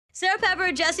Sarah Pepper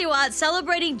and Jesse Watts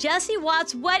celebrating Jesse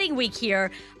Watts' wedding week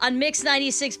here on Mix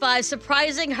 96.5,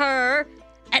 surprising her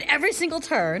at every single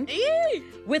turn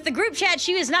with the group chat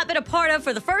she has not been a part of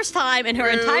for the first time in her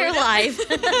entire life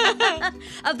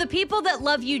of the people that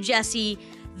love you, Jesse,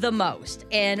 the most,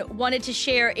 and wanted to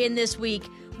share in this week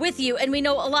with you. And we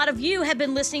know a lot of you have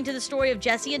been listening to the story of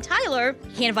Jesse and Tyler.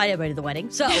 Can't invite everybody to the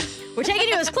wedding, so we're taking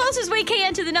you as close as we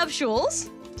can to the nuptials.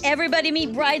 Everybody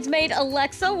meet Bridesmaid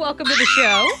Alexa. Welcome to the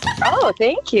show. Oh,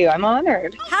 thank you. I'm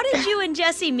honored. How did you and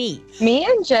Jesse meet? Me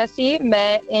and Jesse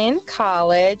met in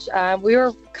college. We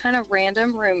were kind of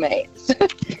random roommates.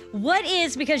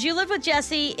 Because you lived with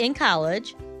Jesse in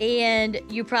college, and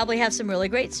you probably have some really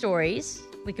great stories.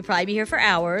 We could probably be here for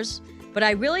hours, but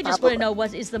I really just want to know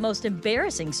what is the most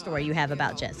embarrassing story you have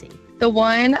about Jesse. The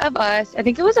one of us, I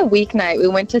think it was a weeknight, we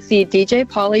went to see DJ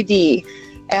Pauly D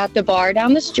at the bar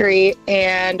down the street,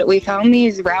 and we found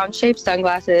these round-shaped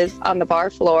sunglasses on the bar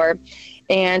floor,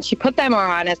 and she put them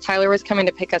on as Tyler was coming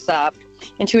to pick us up,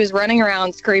 and she was running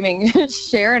around screaming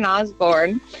Sharon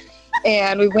Osbourne.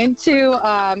 And we went to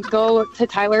go to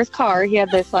Tyler's car. He had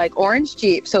this orange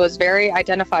Jeep, so it was very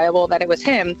identifiable that it was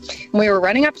him. And we were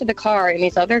running up to the car, and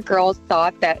these other girls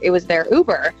thought that it was their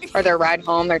Uber or their ride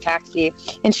home, their taxi.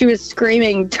 And she was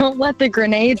screaming, "Don't let the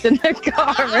grenades in the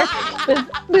car.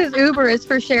 This Uber is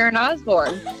for Sharon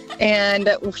Osbourne." And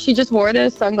she just wore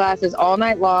those sunglasses all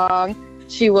night long.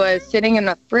 She was sitting in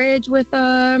the fridge with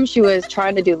them. She was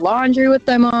trying to do laundry with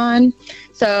them on.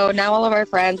 So now all of our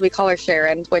friends, we call her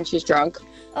Sharon when she's drunk.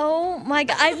 Oh my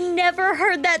God, I've never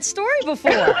heard that story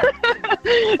before.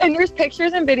 And there's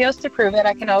pictures and videos to prove it.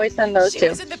 I can always send those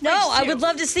too. No, I would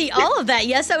love to see all of that.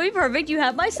 Yes, that would be perfect. You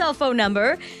have my cell phone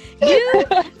number. You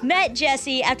met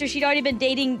Jesse after she'd already been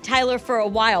dating Tyler for a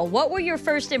while. What were your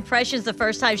first impressions the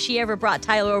first time she ever brought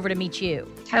Tyler over to meet you?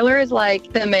 Tyler is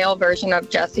like the male version of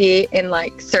Jesse in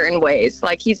certain ways.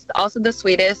 He's also the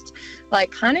sweetest,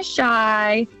 kind of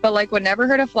shy, but would never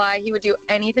hurt a fly. He would do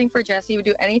anything for Jesse. He would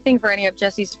do anything for any of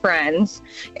Jesse's friends.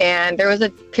 And there was a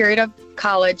period of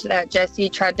college that Jesse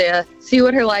tried to see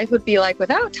what her life would be like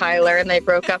without Tyler, and they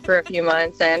broke up for a few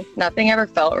months, and nothing ever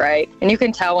felt right. And you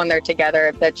can tell when they're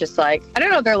together that just I don't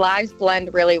know, their lives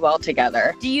blend really well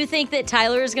together. Do you think that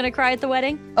Tyler is going to cry at the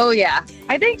wedding? Oh yeah,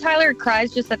 I think Tyler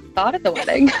cries just at the thought of the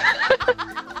wedding.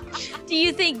 Do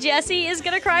you think Jesse is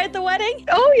going to cry at the wedding?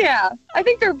 Oh yeah, I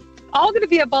think they're all going to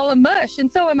be a ball of mush, and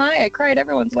so am I. I cry at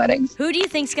everyone's weddings. Who do you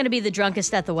think's going to be the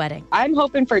drunkest at the wedding? I'm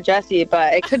hoping for Jesse,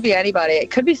 but it could be anybody.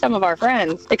 It could be some of our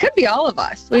friends. It could be all of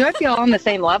us. We might be all on the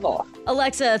same level.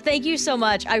 Alexa, thank you so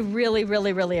much. I really,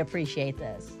 really, really appreciate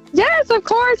this. Yes, of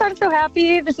course. I'm so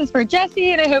happy. This is for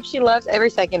Jesse, and I hope she loves every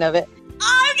second of it.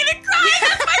 I'm going to cry.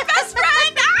 That's my best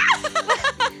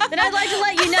friend. Then I'd like to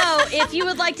let you know, if you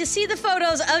would like to see the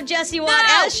photos of Jesse Watt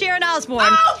as Sharon Osbourne.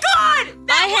 Oh, God.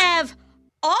 I have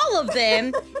all of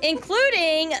them,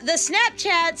 including the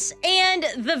Snapchats and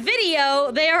the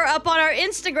video. They are up on our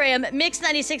Instagram,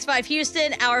 Mix965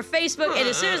 Houston, our Facebook, and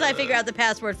as soon as I figure out the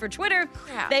password for Twitter,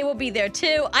 they will be there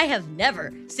too. I have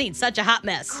never seen such a hot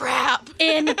mess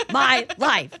in my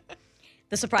life.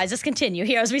 The surprises continue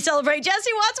here as we celebrate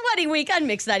Jesse Watt's wedding week on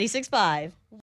Mix 96.5.